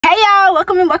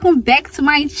welcome and welcome back to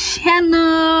my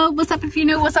channel. What's up if you're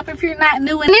new, what's up if you're not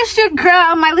new, and it's your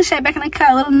girl Miley Shay back in the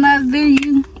car with another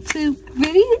YouTube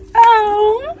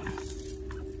video.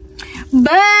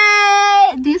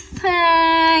 But this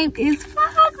time is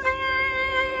VLOGMAS.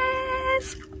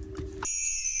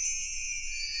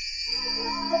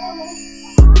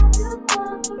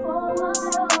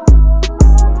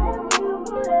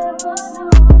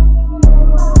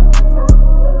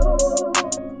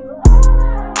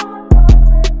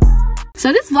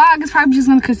 So this vlog is probably just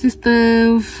gonna consist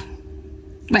of,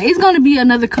 like, it's gonna be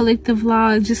another collective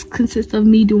vlog, just consists of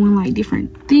me doing like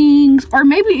different things, or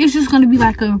maybe it's just gonna be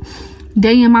like a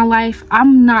day in my life.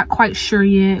 I'm not quite sure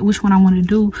yet which one I want to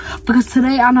do, because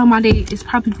today I know my day is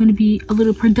probably going to be a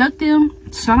little productive,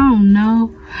 so I don't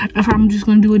know if I'm just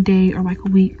gonna do a day or like a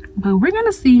week, but we're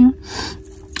gonna see.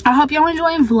 I hope y'all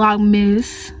enjoying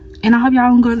Vlogmas, and I hope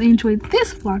y'all are going to enjoy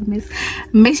this Vlogmas.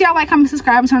 Make sure y'all like, comment,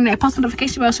 subscribe, and turn on that post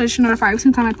notification bell so you're notified every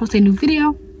single time I post a new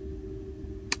video.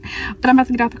 But I'm about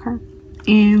to get out the car,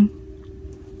 and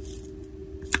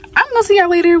I'm gonna see y'all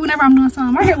later whenever I'm doing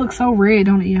something. My hair looks so red,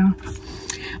 don't it, y'all?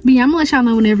 But yeah, I'm gonna let y'all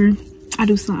know whenever I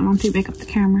do something. I'm gonna pick back up the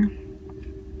camera.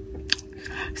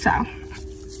 So,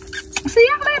 see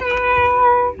y'all later.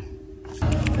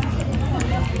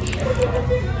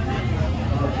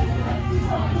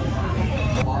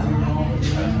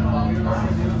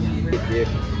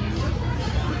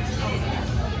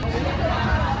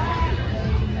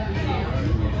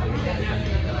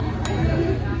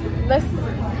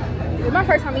 It's my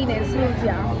first time eating it smooth,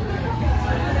 y'all.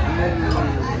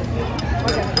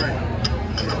 Okay.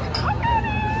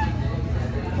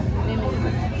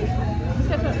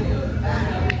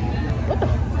 What the?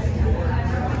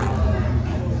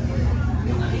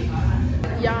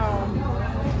 Y'all.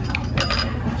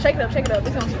 Shake it up, shake it up.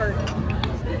 It's on skirt.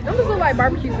 Them just look like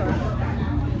barbecue sauce.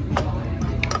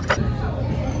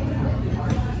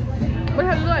 What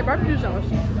does it look like? Barbecue sauce.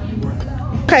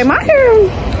 Okay, my hair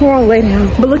won't lay down.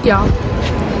 But look, y'all.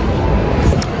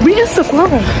 We in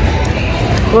Sephora.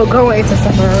 We'll go into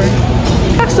Sephora.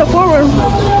 That's Sephora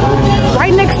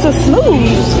right next to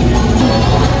Snooze.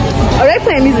 Oh, they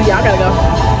playing music, y'all gotta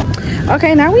go.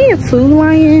 Okay, now we in Food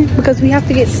Lion because we have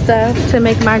to get stuff to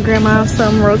make my grandma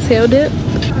some rotel dip.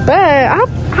 But I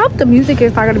hope the music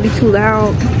is not gonna be too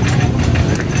loud,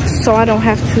 so I don't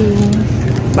have to,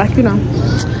 like, you know.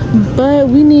 But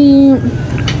we need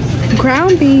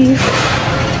ground beef.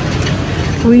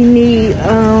 We need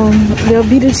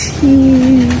Velveeta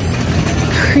cheese,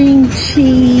 cream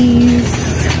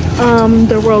cheese,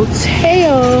 the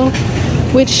rotel,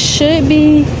 which should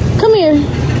be, come here,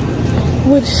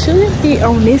 which should be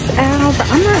on this aisle, but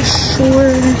I'm not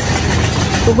sure.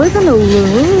 But we're gonna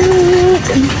look.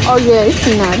 Oh yeah, it's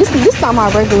not. This not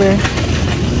my regular.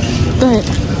 But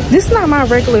this is not my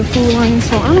regular Food Lion,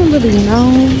 so I don't really know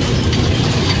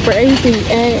where everything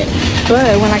at.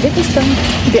 But when I get this stuff,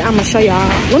 then I'm gonna show y'all.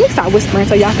 Let me stop whispering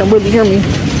so y'all can really hear me.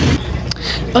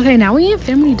 Okay, now we in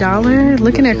Family Dollar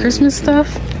looking at Christmas stuff.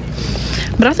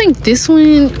 But I think this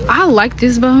one, I like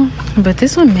this bow, but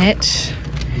this one match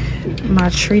my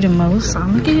tree the most. So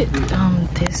I'm gonna get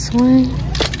this one.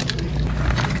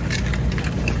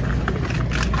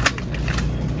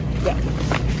 Yeah.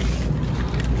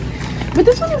 But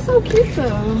this one is so cute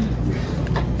though.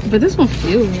 But this one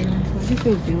feels weird. Like, it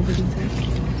feels velvety type.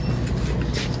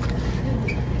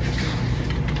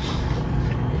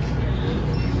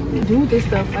 Do with this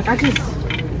stuff, like, I just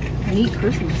need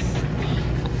Christmas.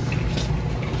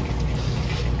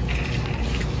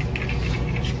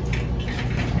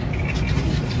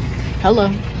 Hello.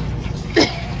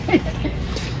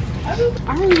 I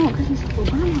really want Christmas stuff, but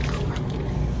where am I going?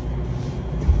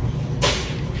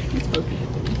 It's okay.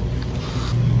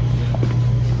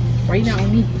 Right now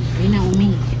with me. Right now with me.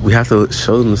 We have to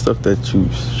show them the stuff that you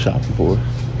shopping for.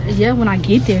 Yeah, when I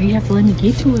get there, you have to let me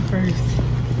get to it first.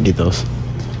 Get those.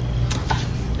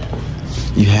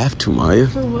 You have to, Maya.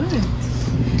 For what?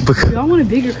 Because y'all want a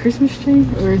bigger Christmas tree,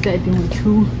 or is that doing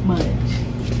too much?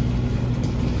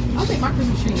 I think my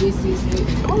Christmas tree is 6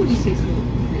 foot. Only 6 foot.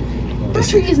 My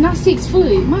tree is not 6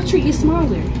 foot. My tree is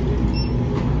smaller.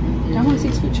 Y'all want a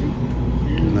 6 foot tree?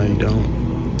 no, you don't.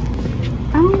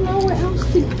 I don't know what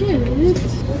else to get.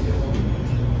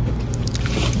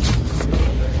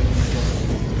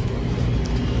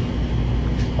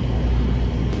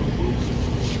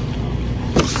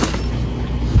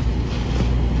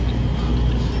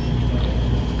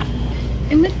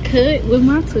 In the cut with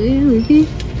my twin, Ruby.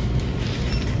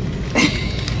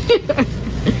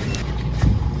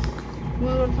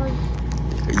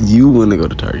 You want to go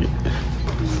to Target.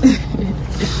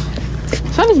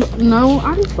 No,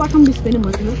 I just feel like I'm gonna be spending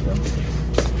much of this stuff.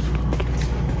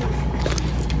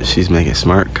 She's making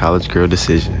smart college girl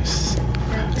decisions.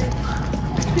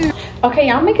 Okay,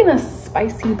 y'all making a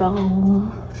spicy bowl.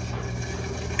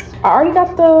 I already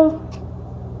got the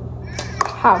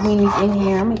hot weenies in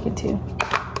here. I'm making two.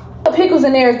 The pickles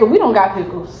in there, but we don't got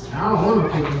pickles. I don't want a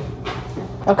pickle.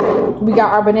 Okay, we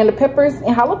got our banana peppers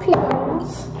and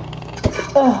jalapenos.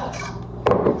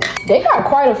 They got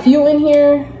quite a few in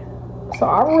here, so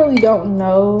I really don't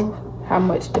know how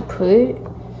much to put.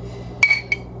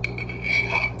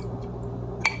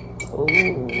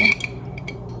 Ooh.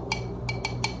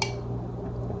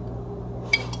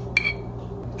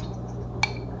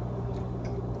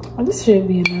 Oh, this should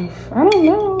be enough. I don't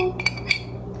know.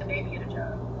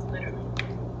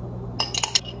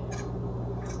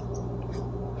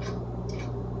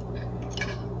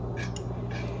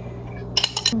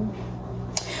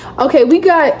 Okay, we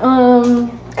got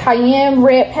cayenne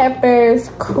red peppers,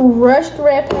 crushed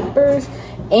red peppers,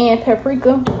 and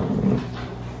paprika.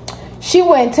 She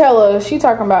wouldn't tell us. She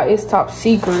talking about it's top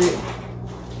secret.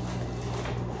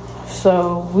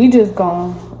 So we just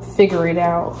gonna figure it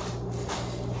out.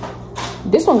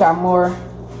 This one got more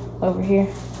over here.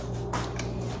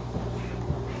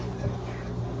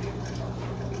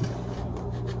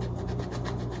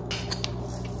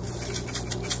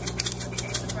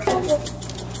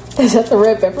 Is that the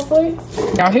red pepper flakes?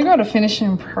 Y'all, here go the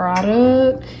finishing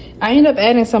product. I end up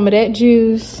adding some of that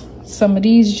juice, some of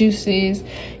these juices,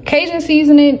 Cajun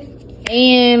seasoning,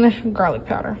 and garlic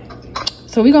powder.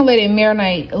 So we're gonna let it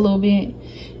marinate a little bit,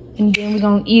 and then we're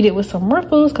gonna eat it with some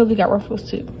ruffles, because we got ruffles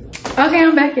too. Okay,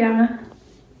 I'm back, y'all.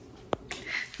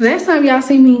 Last time y'all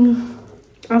see me,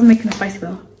 I was making a spicy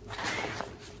bowl.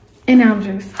 And now I'm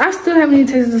just, I still haven't even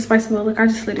tasted the spicy bowl. Look, I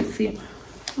just let it sit.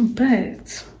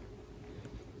 But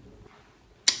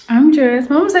I'm dressed.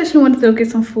 Mama said she wanted to go get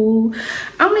some food.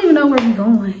 I don't even know where we're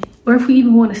going, or if we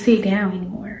even want to sit down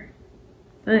anymore.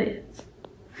 But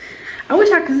I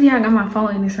wish I could see how I got my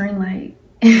phone in this ring light.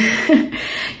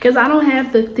 Because I don't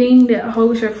have the thing that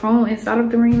holds your phone inside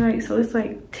of the ring light. So it's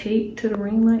like taped to the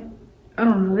ring light. I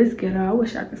don't know. It's ghetto. I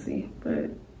wish I could see. But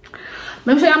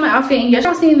let me show y'all my outfit. And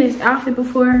y'all seen this outfit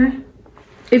before.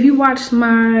 If you watched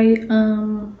my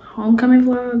homecoming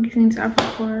vlog, you've seen this outfit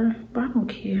before. But I don't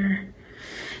care.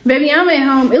 Baby, I'm at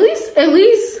home. At least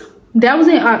that was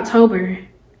in October.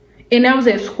 And that was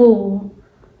at school.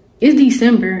 It's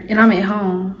December and I'm at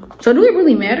home. So do it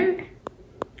really matter?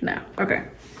 No. Okay.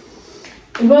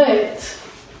 But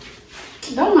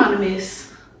don't mind a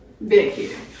mess back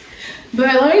here.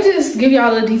 But let me just give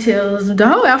y'all the details. The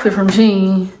whole outfit from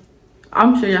Shein.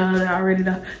 I'm sure y'all know that already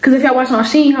though. Because if y'all watch my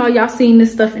Shein haul, y'all seen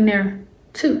this stuff in there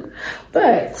too.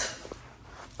 But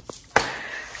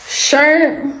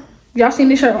shirt. Y'all seen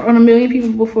this shirt on a million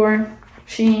people before.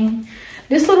 Shein.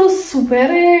 This little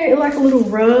sweater, like a little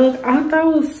rug. I thought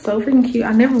it was so freaking cute.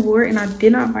 I never wore it and I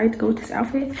did not buy it to go with this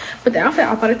outfit. But the outfit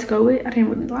I bought it to go with, I didn't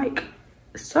really like.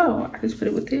 So I just put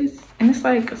it with this. And it's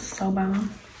like so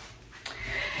bomb.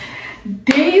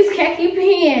 These khaki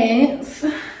pants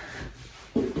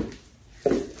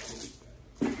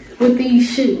with these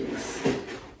shoes.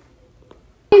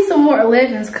 I need some more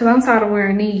 11s because I'm tired of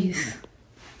wearing these.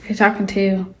 As y'all can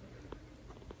tell.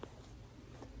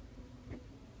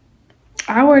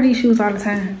 I wear these shoes all the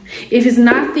time. If it's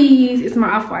not these, it's my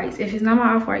off-whites. If it's not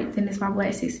my off-whites, then it's my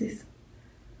black sixes.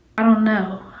 I don't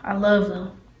know. I love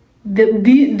them.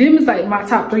 Them is like my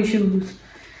top 3 shoes.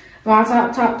 My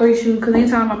top 3 shoes. Because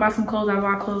anytime I buy some clothes, I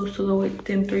buy clothes to go with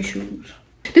them 3 shoes.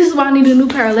 This is why I need a new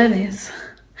pair of 11s.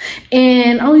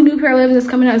 And only new pair of 11s that's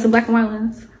coming out is the black and white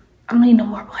ones. I don't need no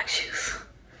more black shoes.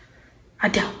 I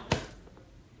don't.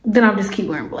 Then I'll just keep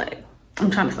wearing black. I'm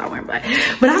trying to stop wearing black.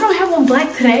 But I don't have on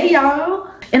black today,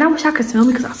 y'all. And I wish I could smell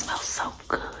me because I smell so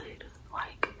good.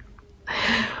 Like,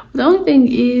 the only thing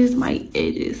is my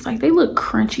edges. Like, they look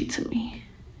crunchy to me.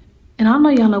 And I know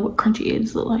y'all know what crunchy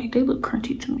edges look like. They look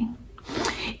crunchy to me.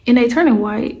 And they turning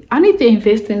white. I need to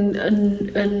invest in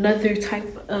another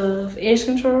type of edge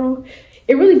control.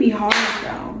 It really be hard,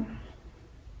 y'all.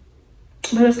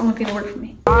 But that's the only thing that works for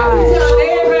me.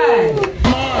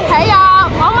 Hey, y'all.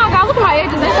 Oh, my God. Look at my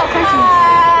edges. They're so crunchy.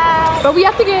 But we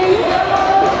at the game.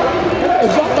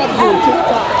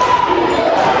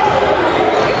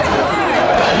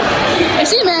 And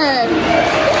she mad.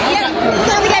 Yeah,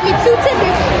 you only got me 2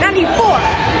 tickets. I need 4.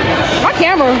 My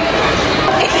camera.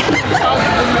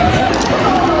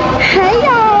 Hey,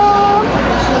 y'all.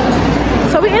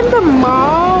 So we in the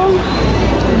mall,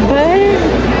 but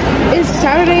it's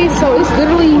Saturday, so it's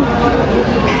literally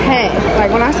packed.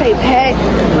 Like when I say packed,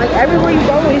 like everywhere you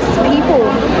go is people.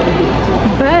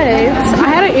 But I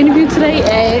had an interview today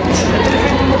at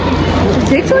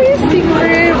Victoria's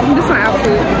Secret. This is my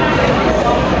outfit.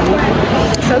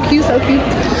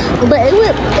 But it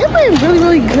went really,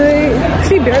 really good.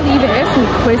 She barely even asked me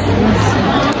questions.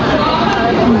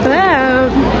 But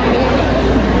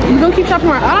we're gonna keep shopping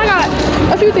around. I got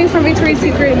a few things from Victoria's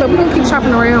Secret, but we're gonna keep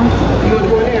shopping around.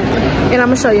 And I'm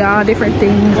gonna show y'all different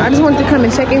things. I just wanted to come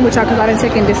and check in with y'all because I didn't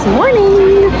check in this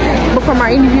morning before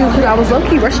my interview because I was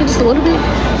low-key rushing just a little bit.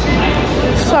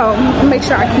 So make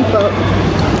sure I keep up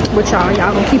with y'all.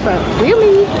 Y'all gonna keep up with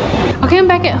me. Okay, I'm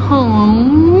back at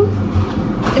home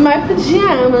in my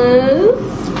pajamas.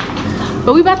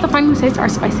 But we about to finally taste our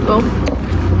spicy bowl.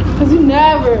 Cause you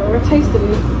never tasted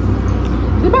it.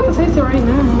 We're about to taste it right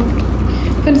now.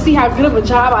 Gonna see how good of a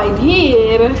job I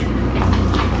did.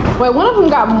 Wait, one of them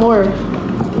got more.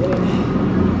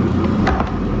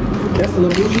 That's a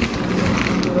little bougie.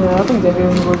 Yeah, I think that is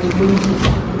a little bit bougie.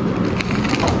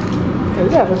 Okay, we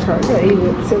gotta try. We gotta eat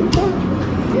it. So,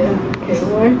 yeah. Okay,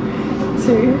 1,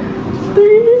 2,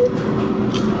 3.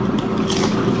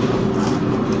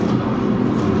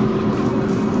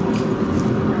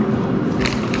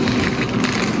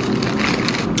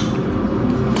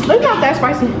 It's not that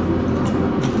spicy.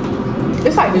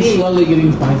 It's like It's mid. slowly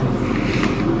getting spicy.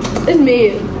 It's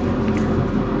mid.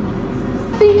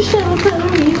 Be sure to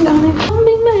lean on it. Don't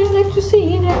be mad if you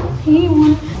see that he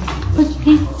want but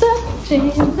it's up,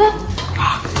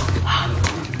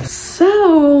 So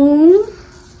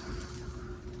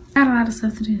I got a lot of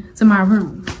stuff to do to my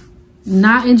room.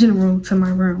 Not in general, to my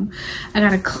room. I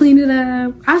gotta clean it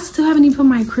up. I still haven't even put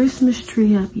my Christmas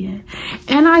tree up yet.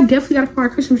 And I definitely gotta put my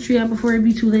Christmas tree up before it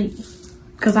be too late.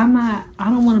 Cause I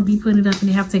don't wanna be putting it up and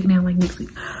then have to take it down like next week.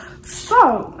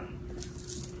 So,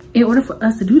 in order for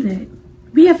us to do that,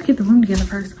 we have to get the room together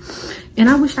first. And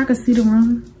I wish I could see the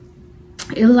room.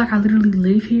 It looks like I literally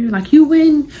live here. Like you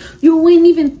wouldn't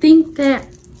even think that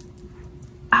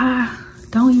I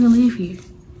don't even live here.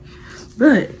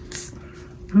 But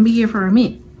I'm gonna be here for a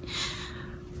minute.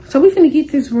 So we finna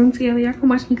get this room together. Y'all can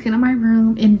watch me clean up my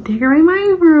room and decorate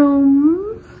my room.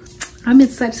 I'm in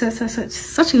such a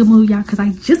good mood, y'all, because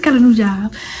I just got a new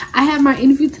job. I had my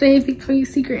interview today at Victoria's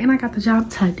Secret and I got the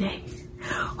job today.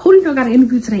 Who do you know got an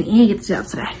interview today and get the job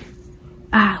today?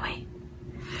 Wait.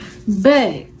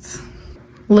 But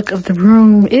look of the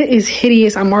room. It is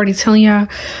hideous. I'm already telling y'all.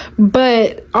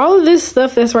 But all of this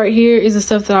stuff that's right here is the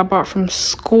stuff that I bought from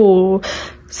school.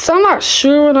 So I'm not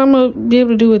sure what I'm gonna be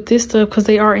able to do with this stuff because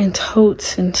they are in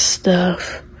totes and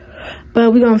stuff.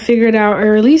 But we're gonna figure it out,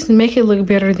 or at least make it look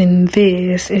better than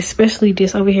this, especially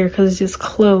this over here because it's just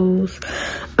clothes.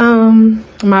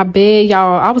 My bed,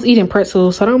 y'all, I was eating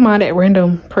pretzels, so don't mind that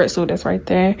random pretzel that's right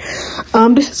there.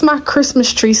 This is my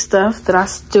Christmas tree stuff that I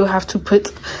still have to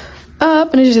put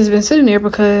up, and it's just been sitting there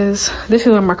because this is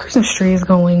where my Christmas tree is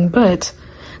going. But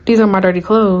these are my dirty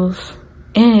clothes,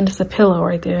 and it's a pillow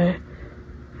right there.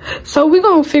 So we're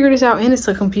gonna figure this out, and it's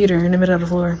a computer in the middle of the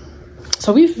floor.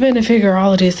 So we've been to figure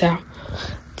all of this out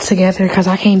together because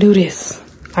I can't do this.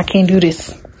 I can't do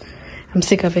this. I'm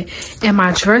sick of it. And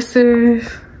my dresser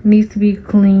needs to be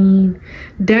clean.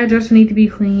 That dresser needs to be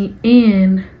clean,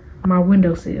 and my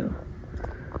windowsill.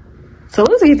 So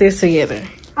let's get this together.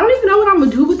 I don't even know what I'm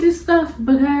gonna do with this stuff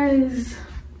because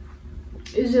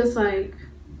it's just like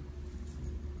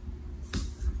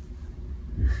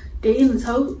they in the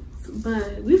totes,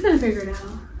 but we finna figure it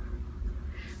out.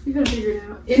 We gotta figure it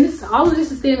out. And this, all of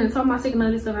this is staying in the top. I'm not taking none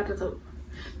of this stuff out the top.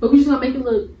 But we just gonna make it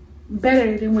look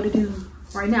better than what it do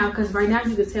right now. Because right now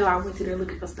you can tell I went to there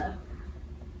looking for stuff.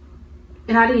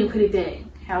 And I didn't put it there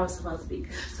how it's supposed to be.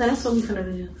 So that's what we finna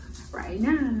do right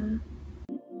now.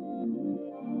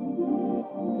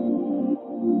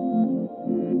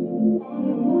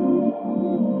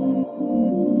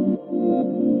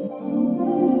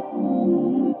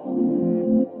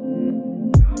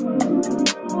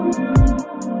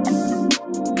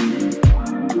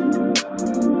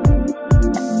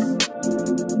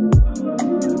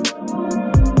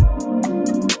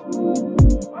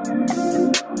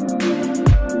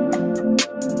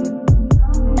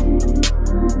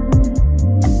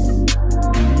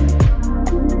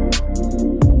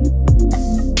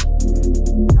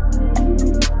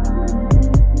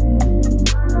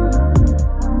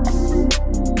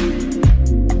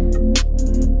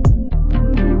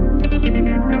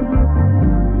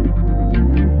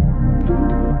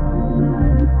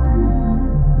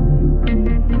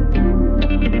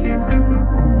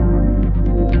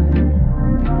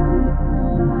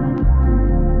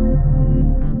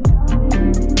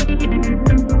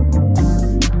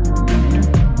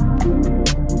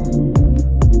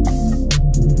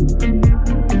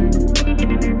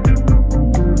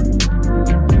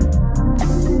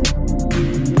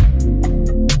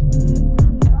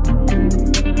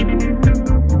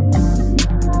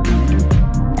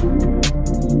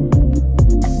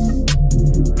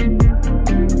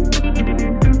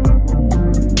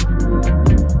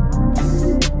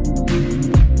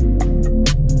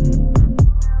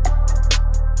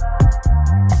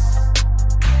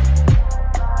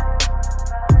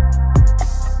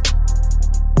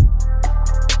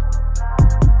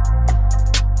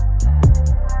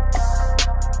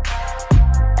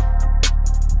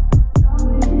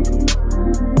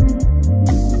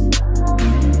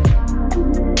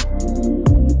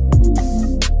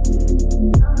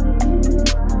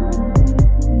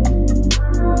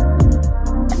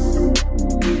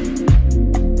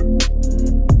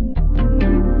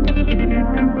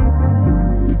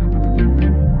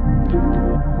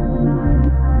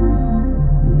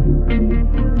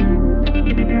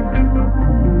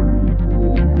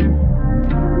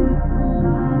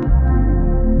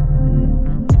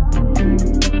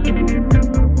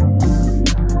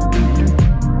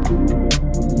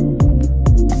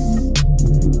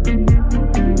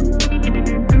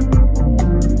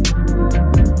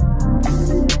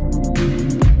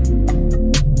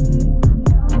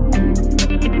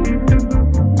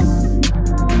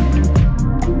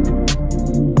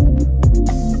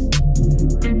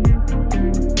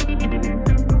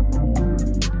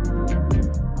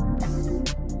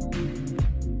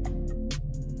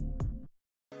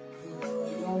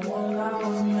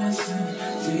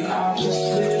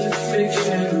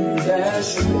 And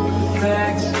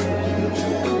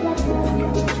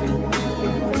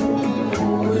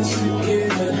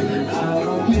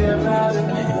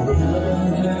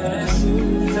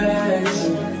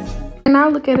now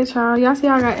look at it, y'all. Y'all see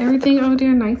how I got everything over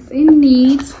there nice and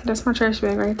neat. That's my trash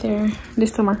bag right there.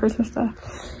 This is my Christmas stuff.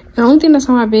 The only thing that's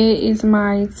on my bed is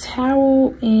my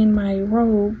towel and my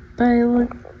robe, but it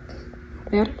looks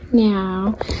better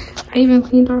now. I even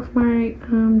cleaned off my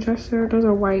dresser. Those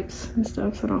are wipes and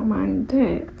stuff, so I don't mind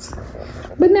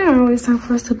that. But now it's time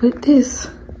for us to put this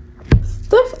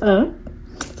stuff up.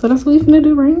 So that's what we're gonna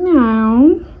do right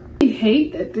now. I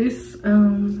hate that this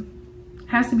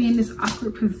has to be in this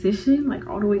awkward position, like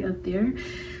all the way up there,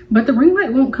 but the ring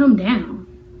light won't come down.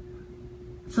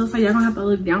 So it's like y'all gonna have to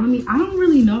look down on me. I don't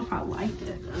really know if I like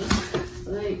that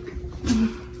though. Like,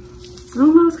 I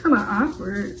don't know, it's kind of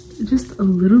awkward, just a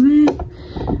little bit.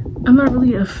 I'm not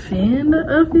really a fan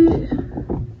of it.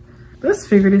 Let's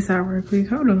figure this out real quick.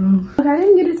 Hold on. But I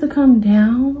didn't get it to come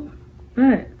down,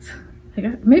 but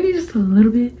like maybe just a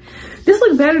little bit. This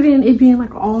looks better than it being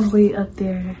like all the way up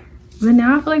there. But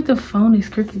now I feel like the phone is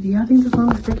crooked. Do y'all think the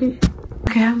phone is crooked?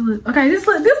 Okay, have a look. Okay, this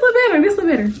look better. This look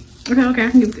better. Okay,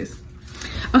 I can get this.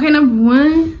 Okay, number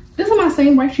one, this is my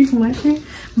same white tree from last year,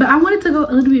 but I wanted to go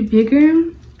a little bit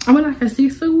bigger. I went like a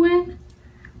 6-foot one,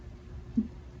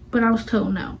 but I was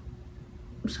told no.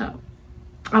 So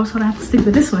I was told I have to stick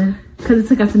with this one because it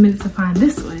took us a minute to find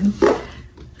this one.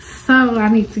 So I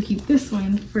need to keep this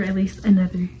one for at least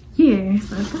another year.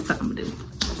 So that's what I'm gonna do.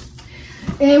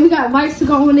 And we got lights to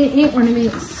go on it and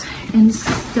ornaments and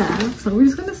stuff. So we're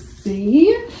just gonna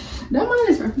see. Don't mind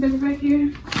this record paper back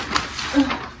here.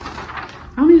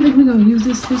 I don't even think we're gonna use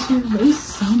this year, but it's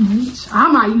so much. I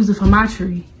might use it for my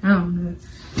tree. I don't know.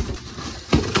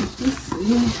 Let's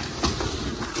see.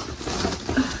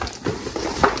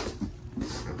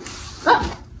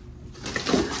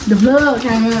 The blood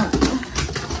came out.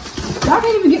 Y'all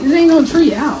can't even get the dang old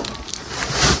tree out.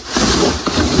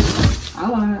 I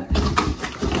lied.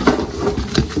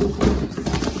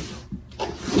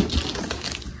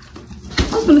 I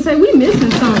was gonna say we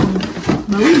missing something,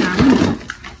 but we not.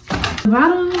 The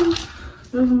bottom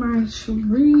of my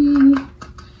tree.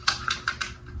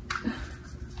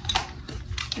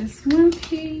 This one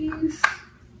piece.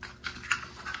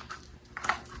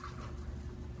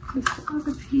 This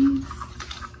other piece.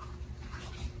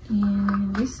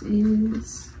 And this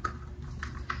is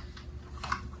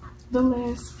the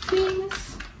last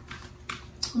piece.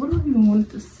 What do I even want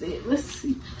it to say? Let's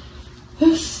see.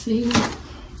 Let's see.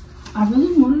 I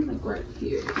really want it like right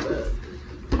here, but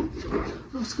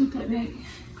I'll scoot that back.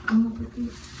 I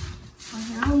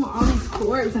don't want all these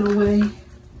cords in a way.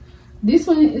 This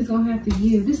one is gonna have to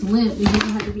give. This lamp is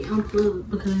gonna have to be unplugged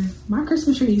because my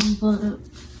Christmas tree is plugged up.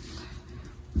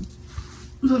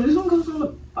 So this one goes on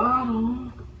the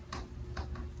bottom.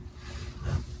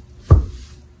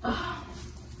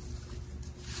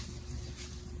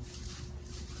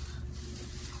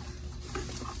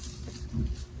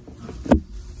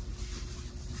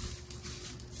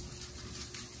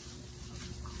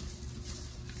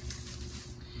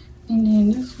 And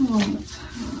then this one on the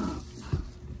top.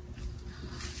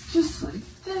 Just like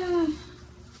that.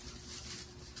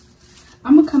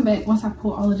 I'm gonna come back once I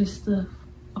pull all of this stuff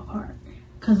apart.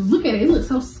 Cause look at it, it looks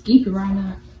so skimpy right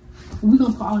now. We're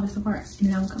gonna pull all of this apart and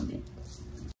then I'm gonna come back.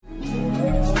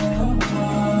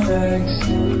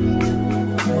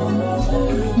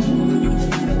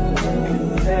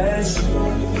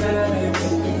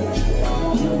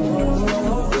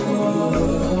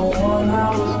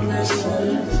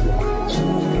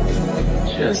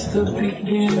 Just the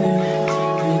beginning,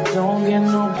 it don't get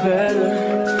no better.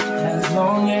 As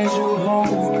long as you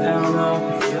hold down,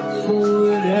 I'll be up for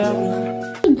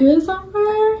whatever. Good so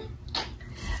far.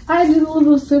 I did a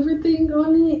little silver thing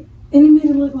on it and it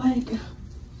made it look like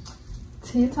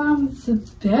 10 times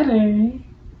better.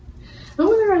 I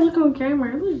wonder if I look on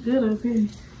camera. It looks good up here.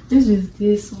 It's just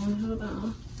this one. Hold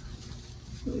on.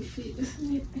 Let me fit this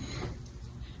in it.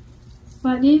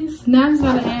 Like this. Now I'm just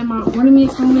gonna add my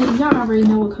ornaments on it. Y'all already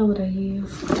know what color that is.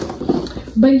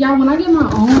 But y'all, when I get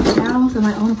my own house and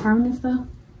my own apartment and stuff,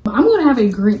 I'm gonna have a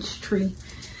Grinch tree.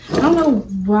 I don't know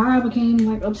why I became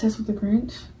like obsessed with the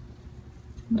Grinch,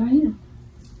 but I am.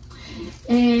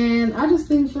 And I just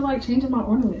didn't feel like changing my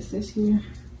ornaments this year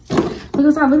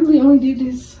because I literally only did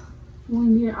this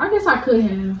 1 year. I guess I could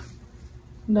have.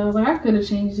 No, like I could have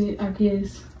changed it, I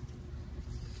guess,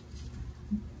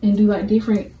 and do like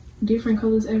different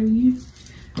colors every year.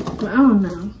 But I don't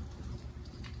know.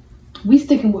 We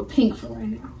sticking with pink for right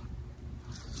now.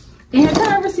 And have y'all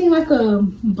ever seen like a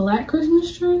black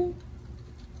Christmas tree?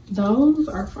 Those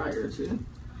are fire too.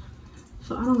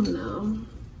 So I don't know.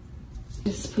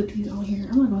 Just put these on here.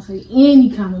 I'm not gonna say any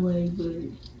kind of way, but,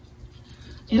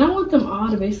 and I want them all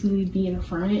to basically be in the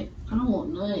front. I don't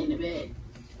want none in the back.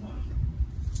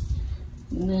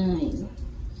 None.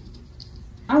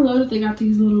 I love that they got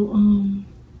these little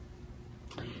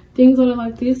things on it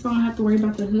like this, so I don't have to worry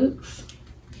about the hooks.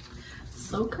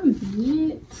 So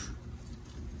convenient.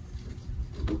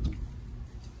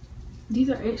 These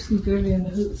are actually better than the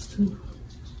hooks too.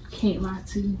 Can't lie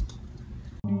to you.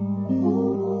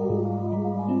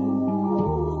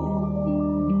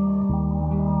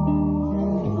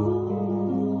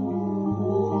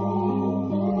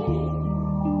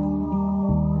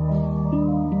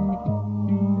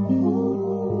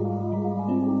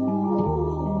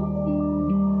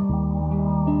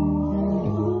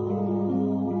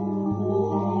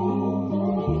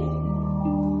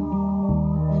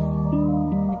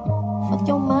 Fuck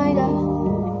your mind up.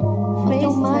 Fuck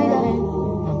your mind up.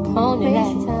 I'm on it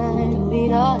that time. Do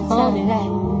it all the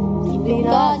time. Keep it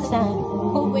all the time.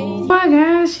 Oh my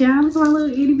gosh, y'all, look at my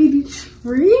little itty bitty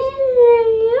tree.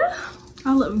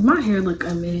 I love, my hair look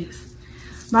a mess.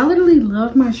 But I literally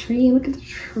love my tree. Look at the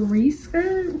tree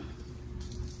skirt. And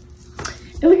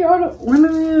look at all the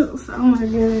ornaments. Oh my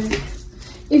god.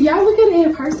 If y'all look at it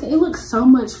in person, it looks so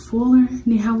much fuller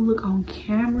than how it look on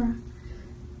camera.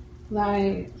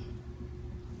 Like,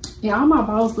 yeah, all my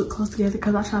balls look close together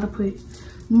because I try to put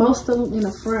most of them in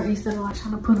the front instead of like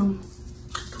trying to put them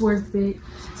towards the back.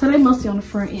 So they mostly on the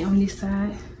front and on this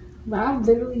side. But I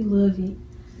literally love it.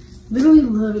 Literally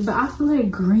love it. But I feel like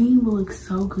green will look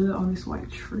so good on this white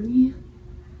tree.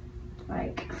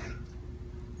 Like,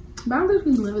 but I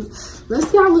literally love it.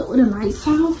 Let's see how I look with the lights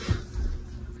off.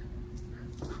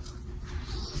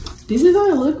 This is how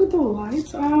I look with the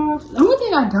lights off. The only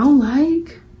thing I don't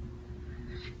like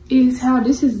is how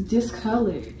this is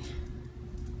discolored.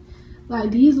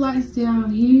 Like these lights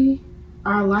down here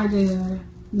are lighter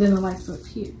than the lights up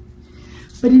here.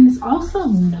 But then there's also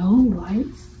no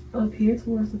lights up here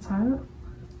towards the top.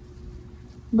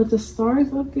 But the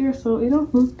stars up there, so it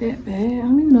don't look that bad. I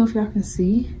don't even know if y'all can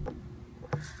see.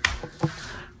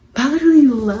 But I literally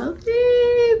love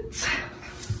it.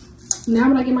 Now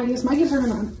when I get my gifts are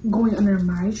going under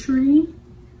my tree.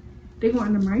 They go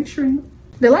under my tree.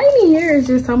 The lighting here is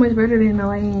just so much better than the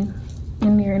lighting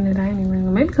in there in the dining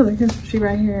room. Maybe because of this tree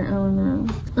right here, I don't know.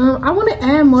 I want to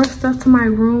add more stuff to my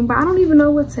room, but I don't even know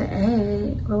what to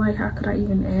add. Or like, how could I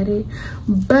even add it?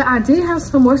 But I did have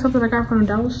some more stuff that I got from the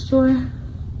dollar store. And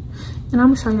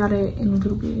I'm going to show y'all that in a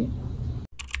little bit.